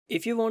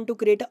If you want to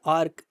create an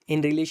arc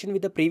in relation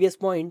with the previous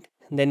point,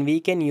 then we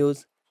can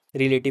use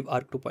relative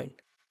arc to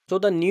point. So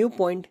the new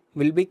point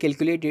will be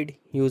calculated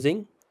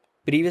using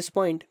previous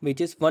point, which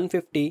is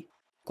 150,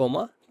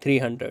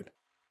 300,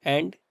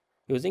 and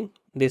using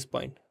this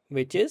point,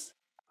 which is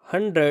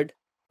 100,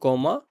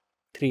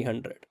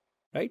 300,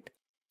 right?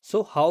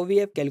 So how we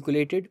have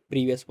calculated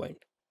previous point?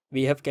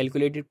 We have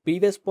calculated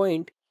previous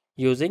point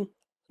using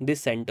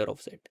this center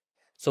offset.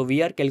 So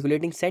we are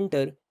calculating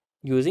center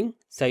using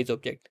size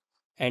object,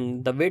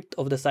 and the width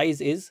of the size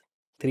is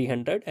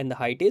 300 and the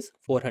height is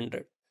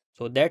 400.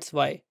 So that's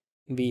why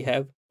we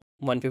have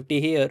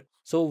 150 here.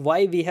 So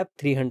why we have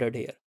 300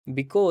 here?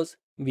 Because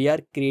we are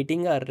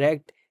creating a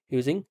rect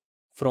using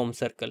from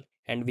circle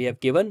and we have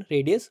given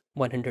radius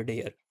 100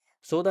 here.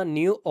 So the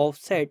new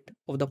offset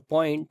of the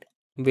point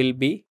will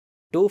be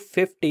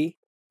 250,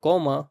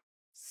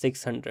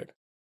 600.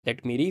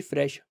 Let me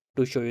refresh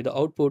to show you the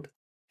output.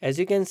 As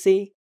you can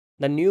see,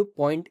 the new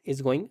point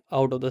is going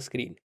out of the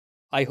screen.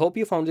 I hope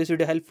you found this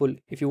video helpful.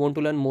 If you want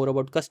to learn more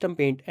about custom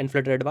paint and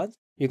Flutter Advanced,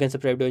 you can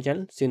subscribe to our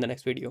channel. See you in the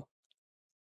next video.